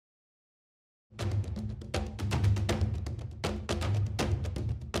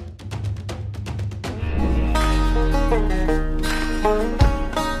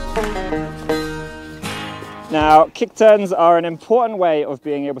Now, kick turns are an important way of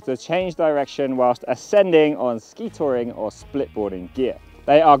being able to change direction whilst ascending on ski touring or splitboarding gear.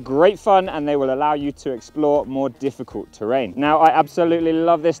 They are great fun and they will allow you to explore more difficult terrain. Now, I absolutely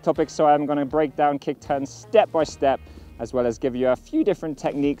love this topic, so I'm going to break down kick turns step by step, as well as give you a few different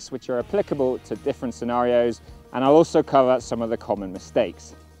techniques which are applicable to different scenarios, and I'll also cover some of the common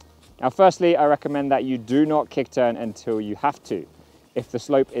mistakes. Now, firstly, I recommend that you do not kick turn until you have to. If the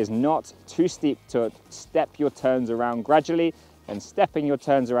slope is not too steep to step your turns around gradually, then stepping your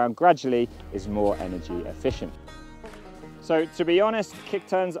turns around gradually is more energy efficient. So to be honest, kick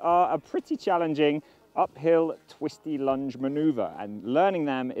turns are a pretty challenging uphill twisty lunge maneuver, and learning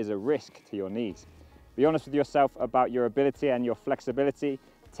them is a risk to your knees. Be honest with yourself about your ability and your flexibility.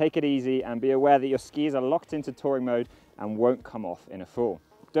 Take it easy and be aware that your skis are locked into touring mode and won't come off in a fall.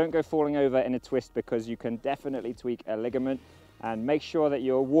 Don't go falling over in a twist, because you can definitely tweak a ligament, and make sure that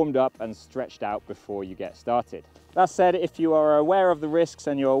you're warmed up and stretched out before you get started. That said, if you are aware of the risks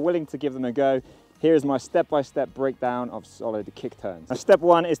and you're willing to give them a go, here is my step-by-step breakdown of solid kick turns. Now, step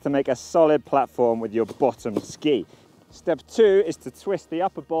one is to make a solid platform with your bottom ski. Step two is to twist the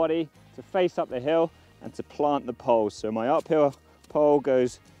upper body to face up the hill and to plant the poles. So my uphill pole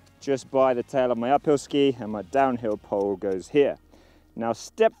goes just by the tail of my uphill ski and my downhill pole goes here. Now,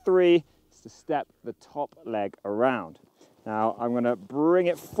 step three is to step the top leg around. Now, I'm going to bring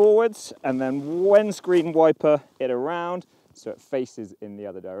it forwards and then windscreen wiper it around so it faces in the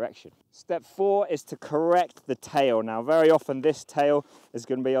other direction. Step four is to correct the tail. Now, very often this tail is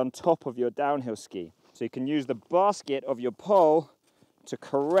going to be on top of your downhill ski. So you can use the basket of your pole to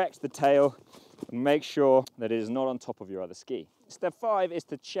correct the tail and make sure that it is not on top of your other ski. Step five is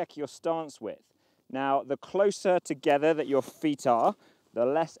to check your stance width. Now, the closer together that your feet are, the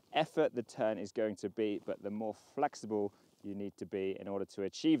less effort the turn is going to be, but the more flexible you need to be in order to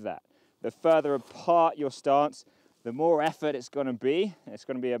achieve that. The further apart your stance, the more effort it's going to be. It's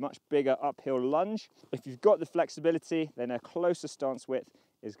going to be a much bigger uphill lunge. If you've got the flexibility, then a closer stance width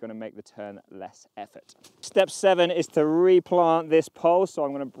is going to make the turn less effort. Step seven is to replant this pole. So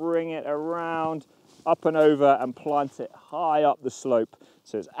I'm going to bring it around, up and over, and plant it high up the slope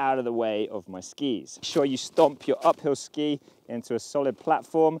so it's out of the way of my skis. Make sure you stomp your uphill ski into a solid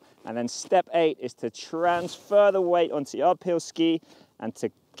platform. And then step eight is to transfer the weight onto your uphill ski and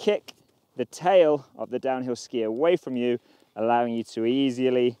to kick the tail of the downhill ski away from you, allowing you to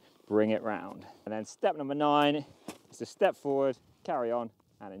easily bring it round. And then step number 9 is to step forward, carry on,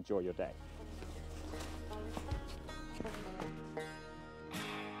 and enjoy your day.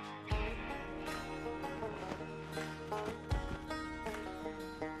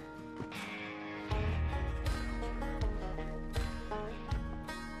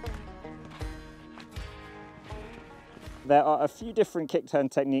 There are a few different kick turn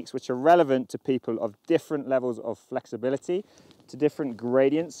techniques which are relevant to people of different levels of flexibility, to different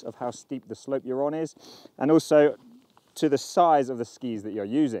gradients of how steep the slope you're on is, and also to the size of the skis that you're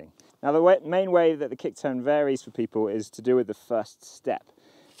using. Now, the main way that the kick turn varies for people is to do with the first step.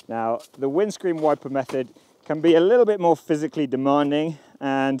 Now, the windscreen wiper method can be a little bit more physically demanding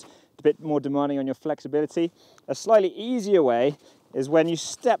and a bit more demanding on your flexibility. A slightly easier way is when you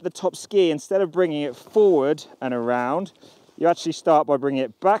step the top ski, instead of bringing it forward and around, you actually start by bringing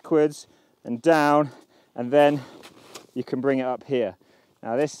it backwards and down, and then you can bring it up here.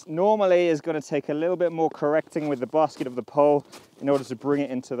 Now, this normally is going to take a little bit more correcting with the basket of the pole in order to bring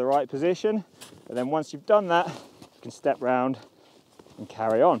it into the right position. But then once you've done that, you can step round and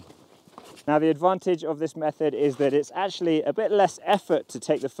carry on. Now, the advantage of this method is that it's actually a bit less effort to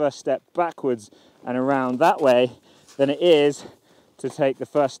take the first step backwards and around that way than it is to take the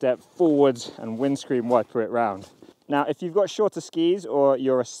first step forwards and windscreen wiper it round. Now, if you've got shorter skis or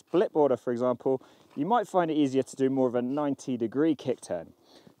you're a split boarder, for example, you might find it easier to do more of a 90-degree kick turn.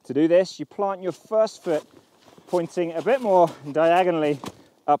 To do this, you plant your first foot pointing a bit more diagonally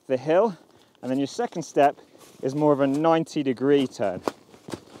up the hill, and then your second step is more of a 90-degree turn.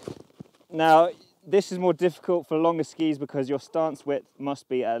 Now, this is more difficult for longer skis because your stance width must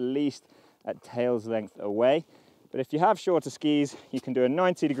be at least at tail's length away. But if you have shorter skis, you can do a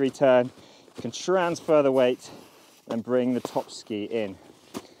 90-degree turn, you can transfer the weight and bring the top ski in.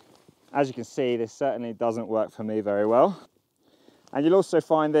 As you can see, this certainly doesn't work for me very well. And you'll also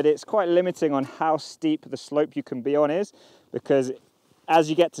find that it's quite limiting on how steep the slope you can be on is, because as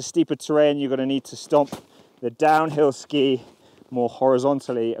you get to steeper terrain, you're going to need to stomp the downhill ski more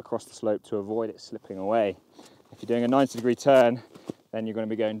horizontally across the slope to avoid it slipping away. If you're doing a 90-degree turn, then you're going to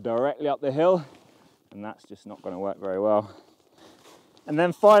be going directly up the hill, and that's just not going to work very well. And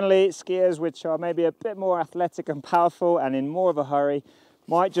then finally, skiers which are maybe a bit more athletic and powerful and in more of a hurry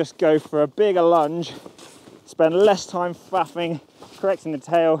might just go for a bigger lunge, spend less time faffing, correcting the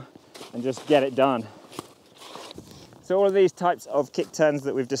tail, and just get it done. So all of these types of kick turns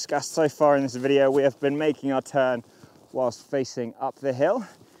that we've discussed so far in this video, we have been making our turn whilst facing up the hill.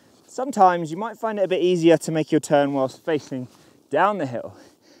 Sometimes you might find it a bit easier to make your turn whilst facing down the hill.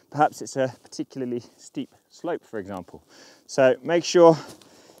 Perhaps it's a particularly steep slope, for example. So make sure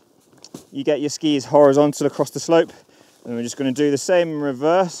you get your skis horizontal across the slope, and we're just going to do the same in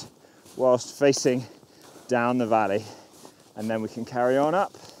reverse whilst facing down the valley, and then we can carry on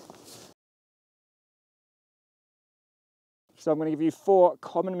up. So I'm going to give you 4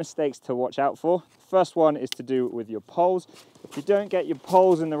 common mistakes to watch out for. First one is to do with your poles. If you don't get your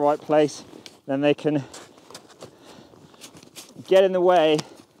poles in the right place, then they can get in the way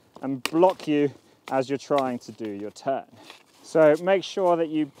and block you as you're trying to do your turn. So make sure that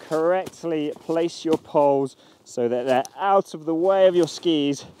you correctly place your poles so that they're out of the way of your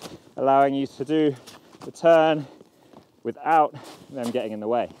skis, allowing you to do the turn without them getting in the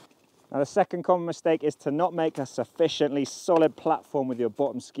way. Now, the second common mistake is to not make a sufficiently solid platform with your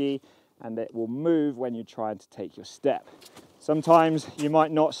bottom ski, and it will move when you're trying to take your step. Sometimes you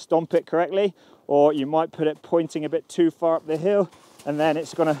might not stomp it correctly, or you might put it pointing a bit too far up the hill, and then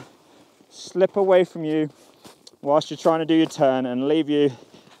it's going to slip away from you whilst you're trying to do your turn and leave you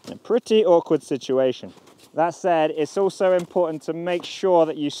in a pretty awkward situation. That said, it's also important to make sure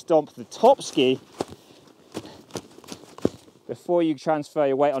that you stomp the top ski before you transfer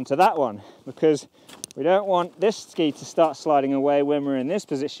your weight onto that one, because we don't want this ski to start sliding away when we're in this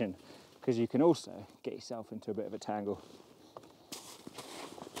position, because you can also get yourself into a bit of a tangle.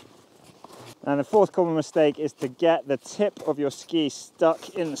 And the fourth common mistake is to get the tip of your ski stuck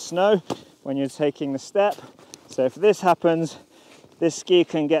in the snow when you're taking the step. So if this happens, this ski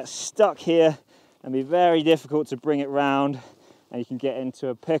can get stuck here and be very difficult to bring it round, and you can get into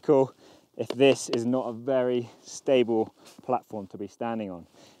a pickle if this is not a very stable platform to be standing on.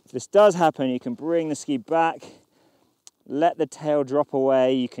 If this does happen, you can bring the ski back, let the tail drop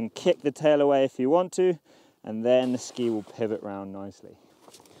away, you can kick the tail away if you want to, and then the ski will pivot round nicely.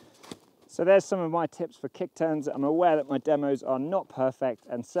 So there's some of my tips for kick turns. I'm aware that my demos are not perfect,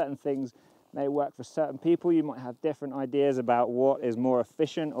 and certain things may work for certain people. You might have different ideas about what is more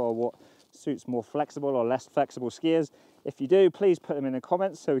efficient or what suits more flexible or less flexible skiers. If you do, please put them in the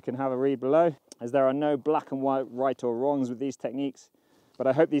comments so we can have a read below, as there are no black and white right or wrongs with these techniques. But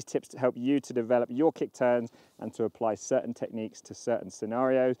I hope these tips help you to develop your kick turns and to apply certain techniques to certain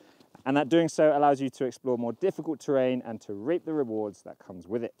scenarios, and that doing so allows you to explore more difficult terrain and to reap the rewards that comes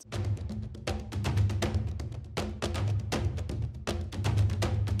with it.